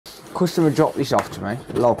customer dropped this off to me,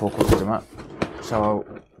 a local customer. So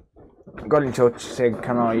I got in touch, said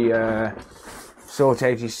can I sort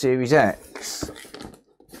out his Series X?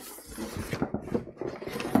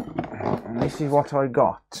 And this is what I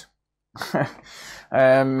got.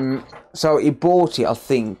 So he bought it, I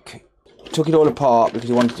think, took it all apart because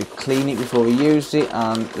he wanted to clean it before he used it,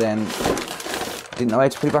 and then didn't know how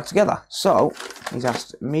to put it back together. So he's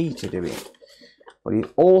asked me to do it. But he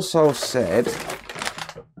also said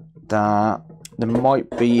that there might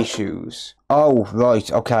be issues. Oh, right,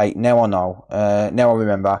 okay, now I know. Now I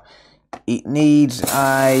remember. It needs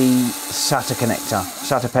a SATA connector,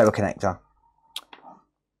 SATA power connector.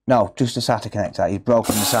 No, just a SATA connector. He's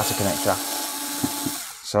broken the SATA connector.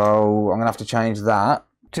 So I'm going to have to change that.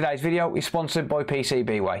 Today's video is sponsored by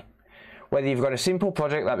PCBWay. Whether you've got a simple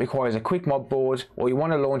project that requires a quick mod board or you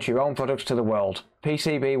want to launch your own products to the world,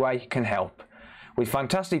 PCBWay can help. With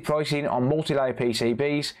fantastic pricing on multi-layer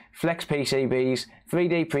PCBs, flex PCBs,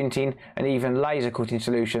 3D printing and even laser cutting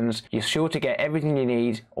solutions, you're sure to get everything you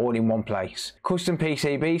need all in one place. Custom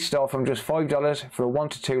PCBs start from just $5 for a 1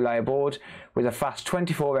 to 2 layer board with a fast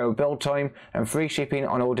 24-hour build time and free shipping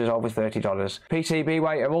on orders over $30.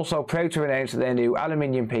 PCBWay are also proud to announce their new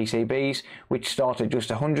aluminium PCBs, which start at just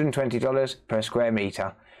 $120 per square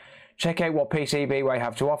metre. Check out what PCBWay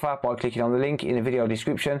have to offer by clicking on the link in the video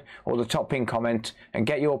description or the top pinned comment and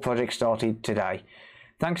get your project started today.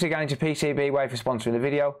 Thanks again to PCBWay for sponsoring the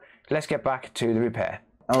video. Let's get back to the repair.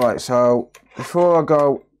 Alright, so before I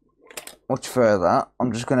go much further,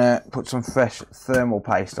 I'm just going to put some fresh thermal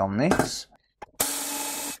paste on this.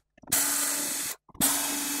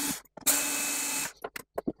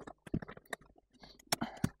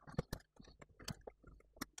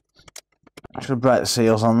 Should break the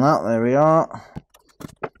seals on that. There we are.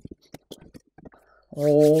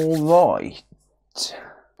 All right.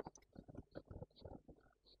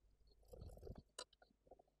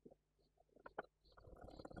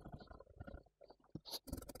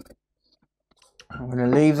 I'm going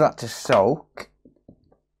to leave that to soak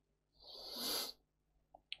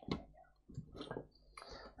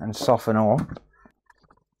and soften up.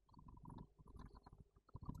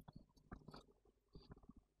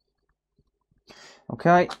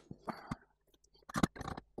 Okay.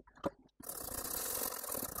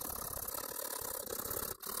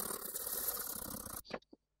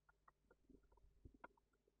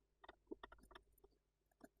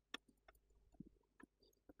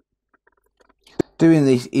 Doing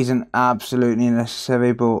this isn't absolutely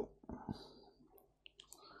necessary, but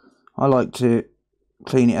I like to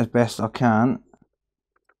clean it as best I can.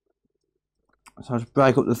 So I'll just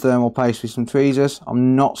break up the thermal paste with some tweezers.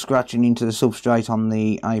 I'm not scratching into the substrate on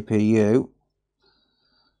the APU.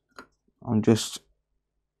 I'm just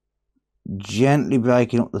gently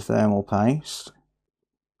breaking up the thermal paste.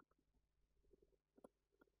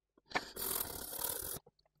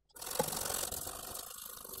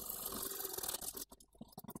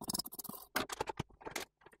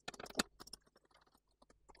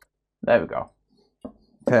 There we go.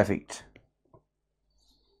 Perfect.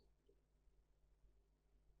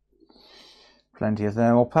 Plenty of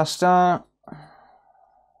thermal pasta.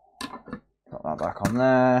 Put that back on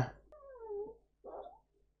there.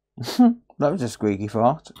 That was a squeaky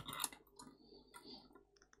fart.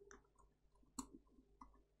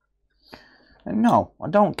 And no, I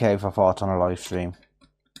don't care if I fart on a live stream.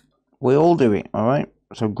 We all do it, alright?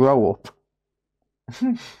 So grow up.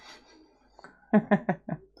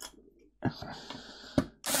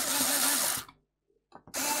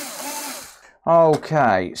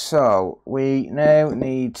 Okay, so we now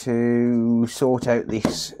need to sort out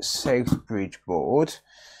this south bridge board. So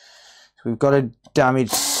we've got a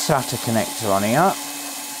damaged SATA connector on here.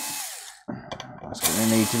 That's going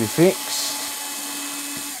to need to be fixed.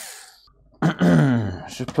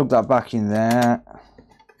 Just plug that back in there.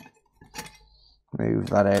 Move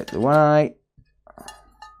that out the way.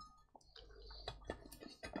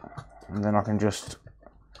 And then I can just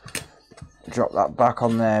drop that back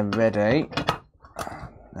on there ready.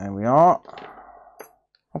 There we are.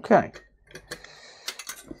 Okay.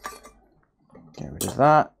 Get rid of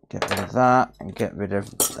that, get rid of that, and get rid of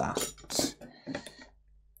that.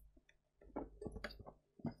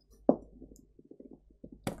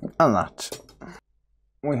 And that.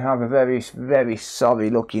 We have a very, very sorry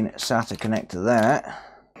looking SATA connector there.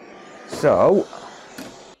 So,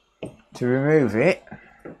 to remove it,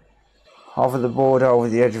 hover the board over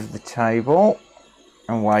the edge of the table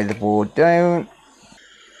and weigh the board down.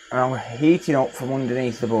 And I'm heating up from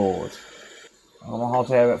underneath the board. I've got my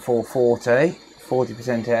hot air at 440,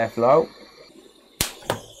 40% airflow.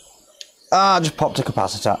 I just popped a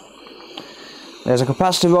capacitor. There's a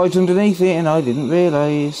capacitor right underneath it and I didn't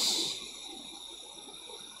realise.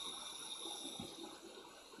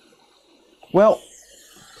 Well,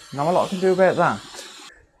 not a lot I can do about that.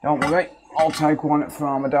 Don't worry, I'll take one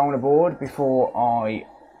from a donor board before I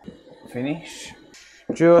finish.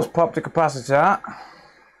 Just popped the capacitor.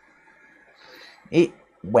 It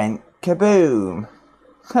went kaboom.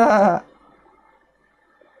 Ha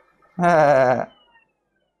ha.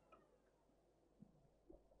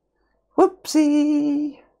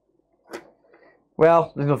 Whoopsie.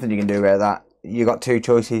 Well, there's nothing you can do about that. You got two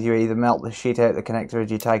choices. You either melt the shit out of the connector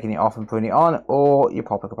as you're taking it off and putting it on, or you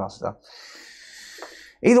pop a capacitor.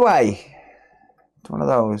 Either way, it's one of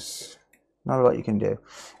those. Not a lot you can do.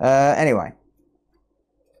 Anyway,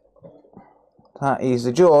 that is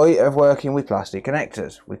the joy of working with plastic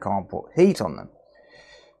connectors. We can't put heat on them.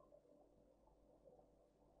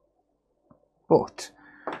 But,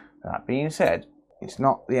 that being said, it's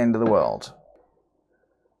not the end of the world.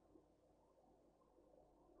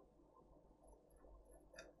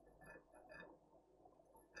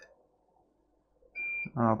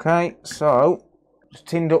 Okay, so just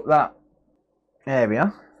tinned up that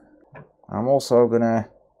area. I'm also going to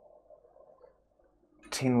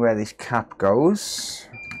tin where this cap goes.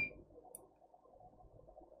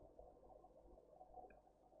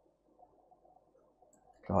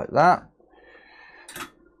 Like that.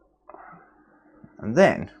 And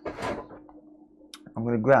then I'm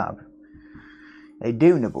going to grab a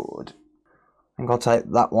donor board. I think I'll take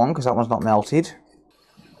that one because that one's not melted.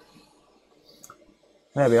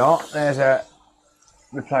 There we are. There's a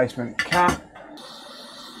replacement cap.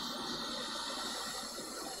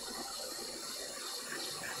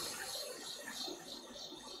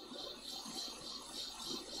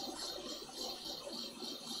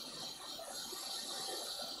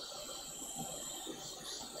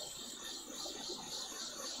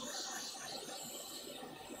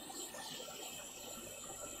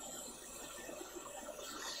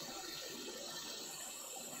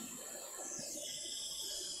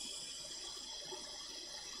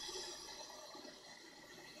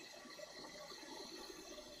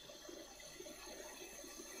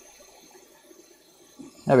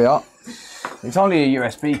 There we are. It's only a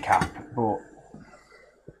USB cap, but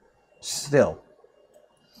still.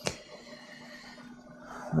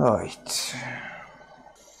 Right.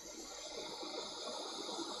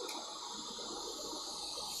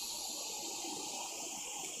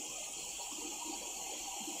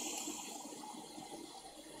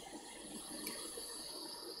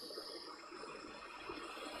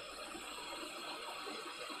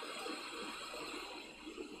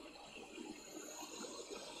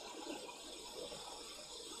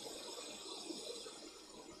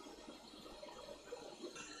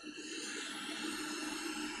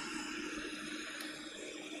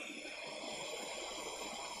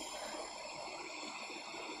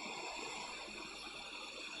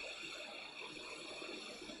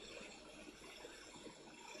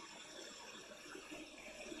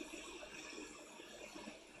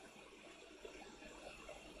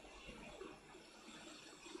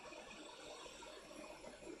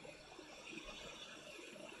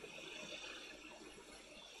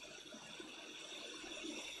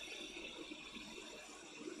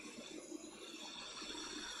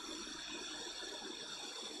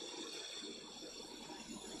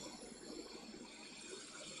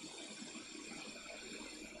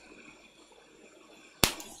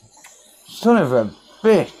 Son of a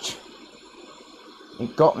bitch.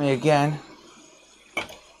 It got me again.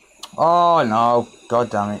 Oh no. God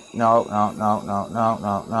damn it. No, no, no, no, no,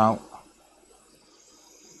 no, no.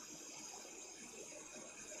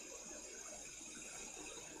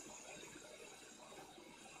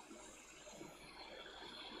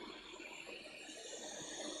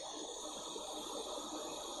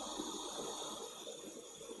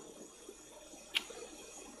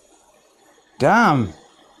 Damn.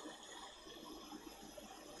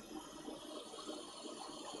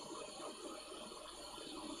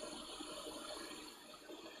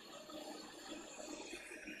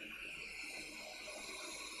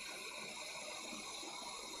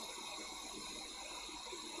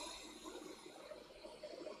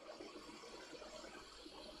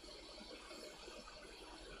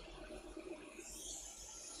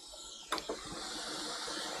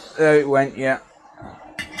 There it went, yeah.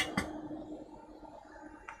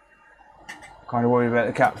 Kind of worried about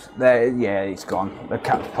the caps. There, yeah, it's gone. The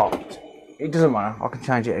cap's popped. It doesn't matter. I can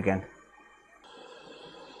change it again.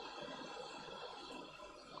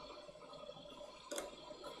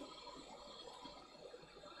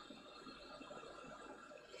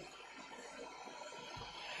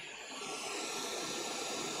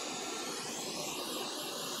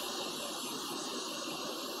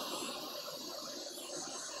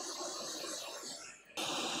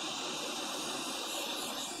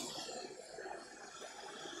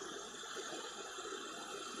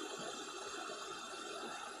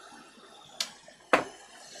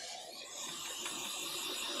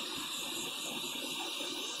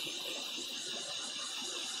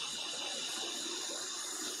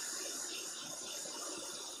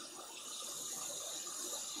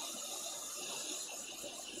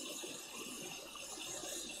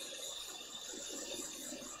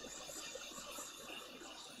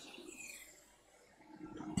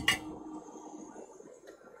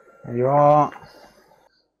 There you are.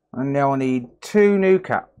 And now I need 2 new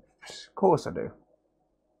caps. Of course I do.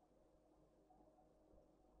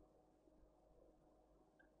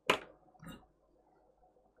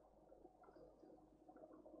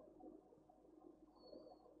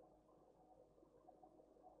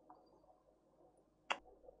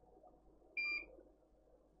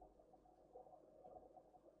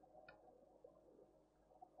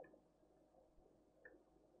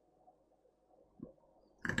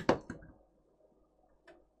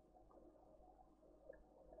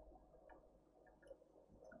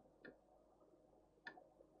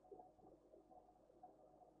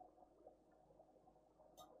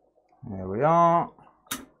 There we are.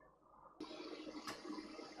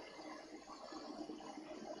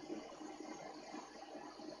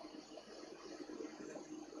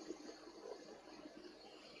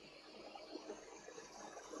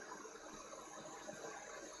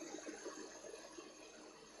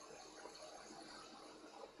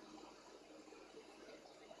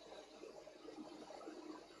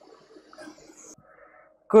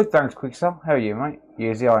 Good, thanks, Quicksell. How are you, mate?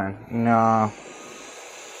 Use the iron. No.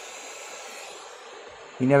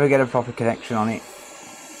 You never get a proper connection on it.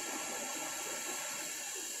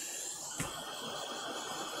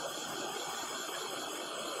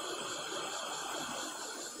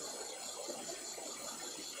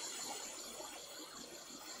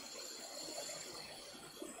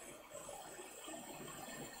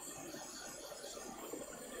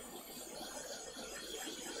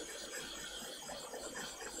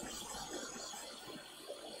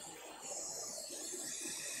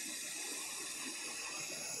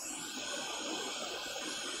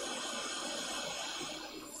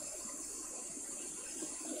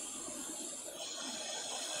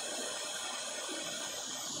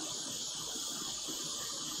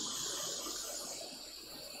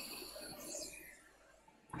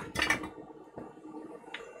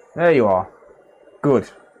 There you are. Good.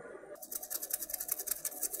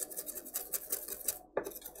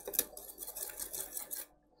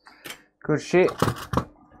 Good shit.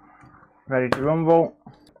 Ready to rumble.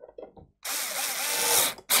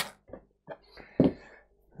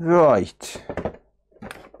 Right.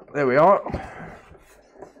 There we are.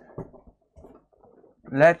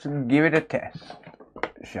 Let's give it a test,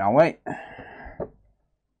 shall we?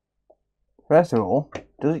 First of all,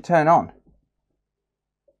 does it turn on?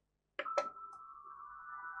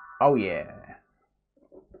 Oh yeah,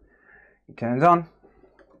 it turns on.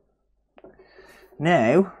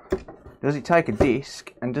 Now, does it take a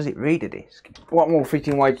disc and does it read a disc? What more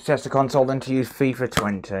fitting way to test a console than to use FIFA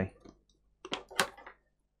 20?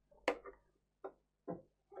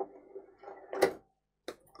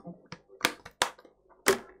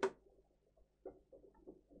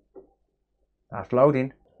 That's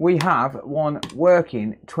loading. We have one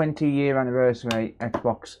working 20-year anniversary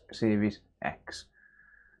Xbox Series X.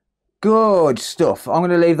 Good stuff. I'm going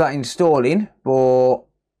to leave that installing, but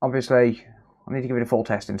obviously I need to give it a full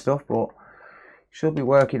test and stuff, but it should be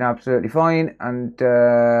working absolutely fine, and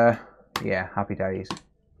yeah, happy days.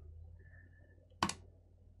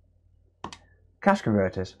 Cash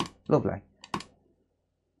converters, lovely.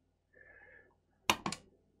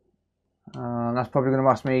 That's probably going to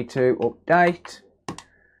ask me to update.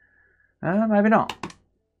 Maybe not.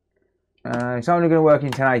 It's only going to work in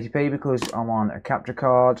 1080p because I'm on a capture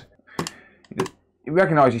card. It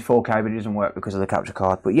recognises 4K, but it doesn't work because of the capture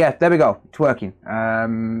card. But yeah, there we go. It's working.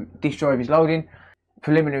 Disk drive is loading.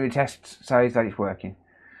 Preliminary tests says that it's working.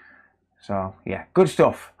 So yeah, good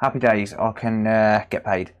stuff. Happy days. I can get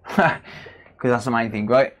paid. Because that's the main thing,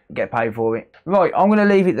 right? Get paid for it. Right, I'm going to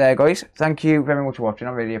leave it there, guys. Thank you very much for watching.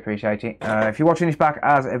 I really appreciate it. If you're watching this back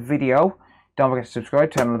as a video, don't forget to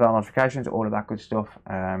subscribe, turn on the bell notifications, all of that good stuff.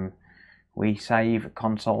 We save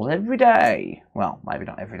consoles every day. Well, maybe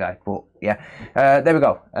not every day, but yeah. There we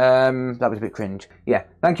go. That was a bit cringe. Yeah,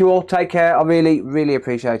 thank you all. Take care. I really, really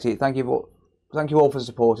appreciate it. Thank you all for the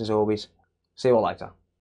support as always. See you all later.